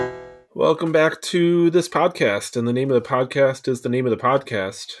Welcome back to this podcast, and the name of the podcast is the name of the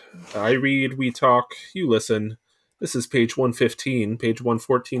podcast. I read, we talk, you listen. This is page 115. Page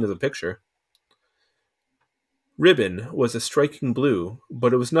 114 is a picture. Ribbon was a striking blue,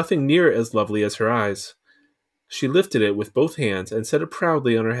 but it was nothing near as lovely as her eyes. She lifted it with both hands and set it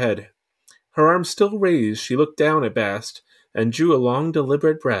proudly on her head. Her arms still raised, she looked down at Bast and drew a long,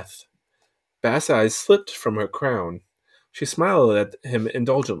 deliberate breath. Bast's eyes slipped from her crown. She smiled at him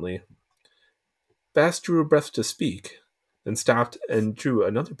indulgently. Bast drew a breath to speak, then stopped and drew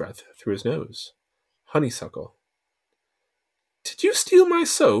another breath through his nose. Honeysuckle. "Did you steal my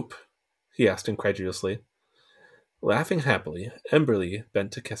soap?" he asked incredulously. Laughing happily, Emberly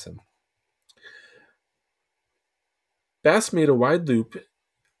bent to kiss him. Bast made a wide loop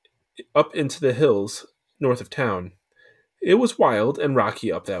up into the hills north of town. It was wild and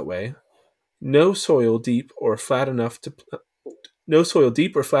rocky up that way. No soil deep or flat enough to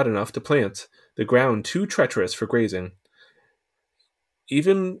plant, the ground too treacherous for grazing.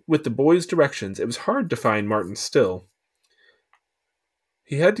 Even with the boy's directions, it was hard to find Martin still.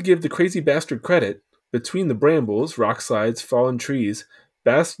 He had to give the crazy bastard credit. Between the brambles, rock slides, fallen trees,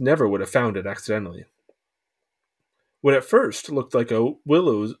 Bast never would have found it accidentally. What at first looked like a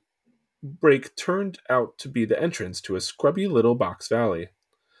willow's break turned out to be the entrance to a scrubby little box valley.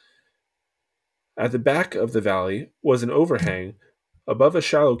 At the back of the valley was an overhang above a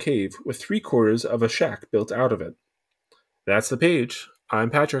shallow cave with 3/4 of a shack built out of it. That's the page.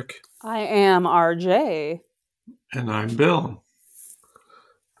 I'm Patrick. I am RJ. And I'm Bill.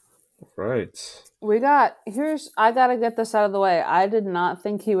 Right. I gotta get this out of the way. I did not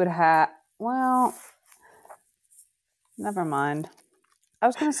think he would have, well, never mind. I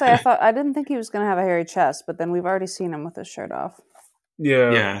was gonna say, I didn't think he was gonna have a hairy chest, but then we've already seen him with his shirt off.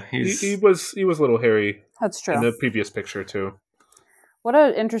 Yeah, he was a little hairy. That's true. In the previous picture too. What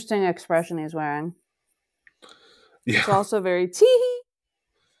an interesting expression he's wearing. Yeah. It's also very tee-hee.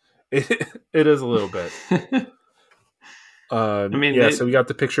 It is a little bit. So we got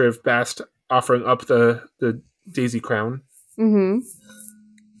the picture of Bast offering up the daisy crown. Mm-hmm.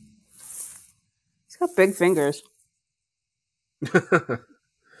 He's got big fingers.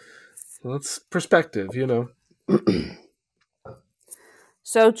 Well, it's perspective, you know.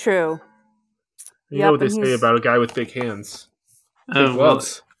 So true. You know what they say about a guy with big hands. Big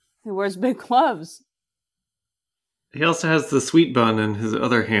gloves. He wears big gloves. He also has the sweet bun in his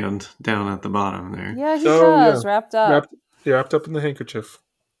other hand down at the bottom there. Yeah, he does. Yeah. Wrapped up. Wrapped up in the handkerchief.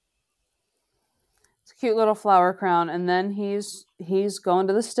 It's a cute little flower crown, and then he's going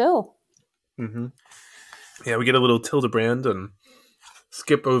to the still. Mm-hmm. Yeah, we get a little Tildebrand and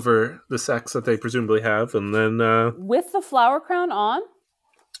skip over the sex that they presumably have, and then with the flower crown on.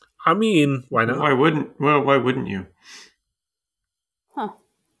 I mean, why not? Why wouldn't you? Huh.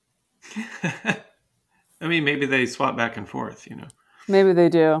 I mean, maybe they swap back and forth, you know. Maybe they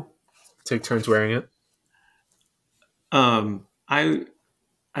do. Take turns wearing it. I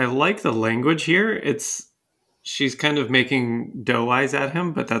like the language here. She's kind of making doe eyes at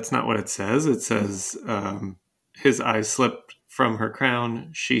him, but that's not what it says. It says his eyes slipped from her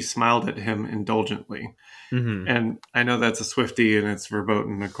crown. She smiled at him indulgently. Mm-hmm. And I know that's a Swiftie and it's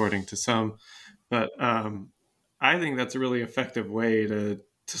verboten according to some, but I think that's a really effective way to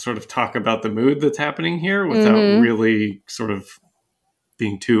sort of talk about the mood that's happening here without really sort of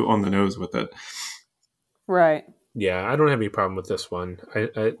being too on the nose with it. Right. Yeah, I don't have any problem with this one.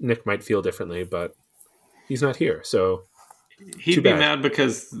 Nick might feel differently, but he's not here, so he'd be mad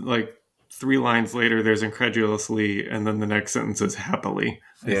because like 3 lines later there's incredulously, and then the next sentence is happily.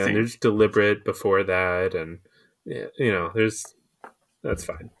 I think. There's deliberate before that, and that's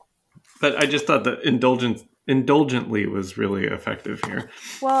fine. But I just thought that indulgently was really effective here.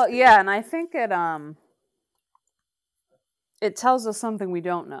 Well, yeah, and I think it tells us something we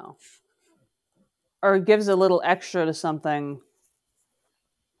don't know. Or it gives a little extra to something.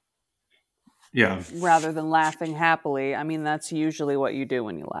 Yeah. Rather than laughing happily. I mean, that's usually what you do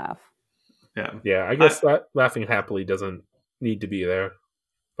when you laugh. Yeah. Yeah, I guess laughing happily doesn't need to be there.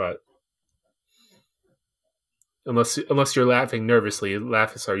 But unless you're laughing nervously,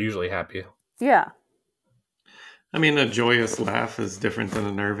 laughs are usually happy. Yeah. I mean, a joyous laugh is different than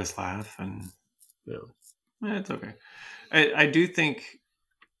a nervous laugh, and it's okay. I do think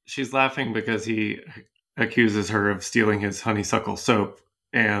she's laughing because he accuses her of stealing his honeysuckle soap,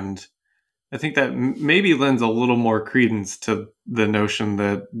 and I think that maybe lends a little more credence to the notion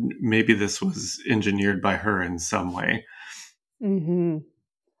that maybe this was engineered by her in some way. Mm-hmm.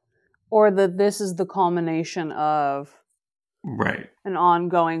 Or that this is the culmination of an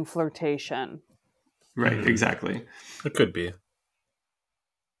ongoing flirtation. Right, exactly. It could be.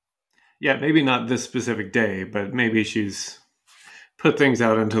 Yeah, maybe not this specific day, but maybe she's put things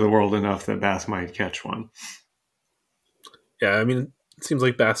out into the world enough that Bass might catch one. Yeah, I mean, it seems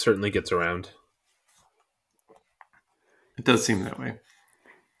like Bass certainly gets around. It does seem that way.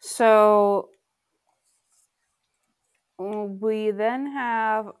 So we then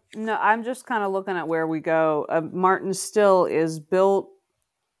have... No, I'm just kind of looking at where we go. Martin still is built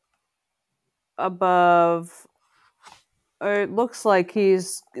above... It looks like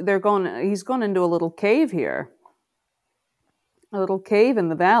he's going into a little cave here. A little cave in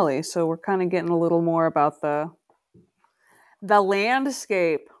the valley. So we're kind of getting a little more about the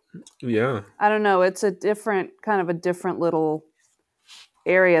landscape. Yeah. I don't know. It's a different little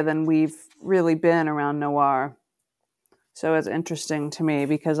area than we've really been around Noir. So it's interesting to me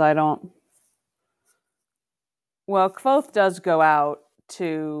because I don't... Well, Kvothe does go out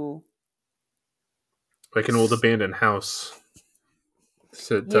to... Like an old abandoned house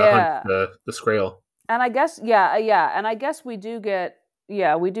to Yeah. hunt the Scrael. And I guess, and I guess we do get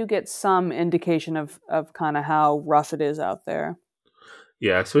some indication of kind of how rough it is out there.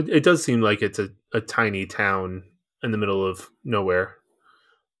 Yeah, so it does seem like it's a tiny town in the middle of nowhere.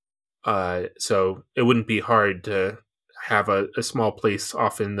 So it wouldn't be hard to have a small place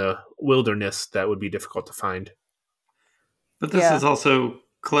off in the wilderness that would be difficult to find. But this is also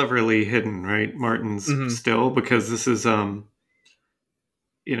cleverly hidden, right? Martin's still, because this is,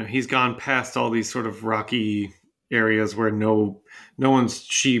 he's gone past all these sort of rocky areas where no one's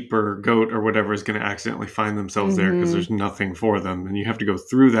sheep or goat or whatever is going to accidentally find themselves there because there's nothing for them. And you have to go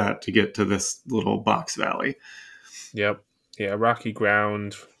through that to get to this little box valley. Yep. Yeah, rocky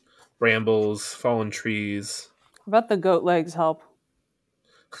ground, brambles, fallen trees. I bet the goat legs help.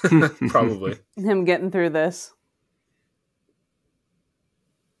 Probably. Him getting through this.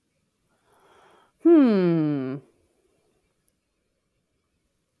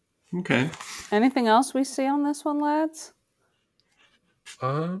 Okay. Anything else we see on this one, lads?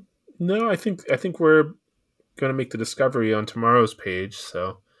 No, I think we're going to make the discovery on tomorrow's page,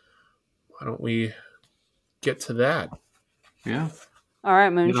 so why don't we get to that? Yeah. All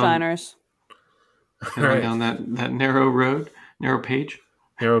right, moonshiners. Down that narrow road, narrow page.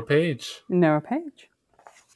 Narrow page. Narrow page.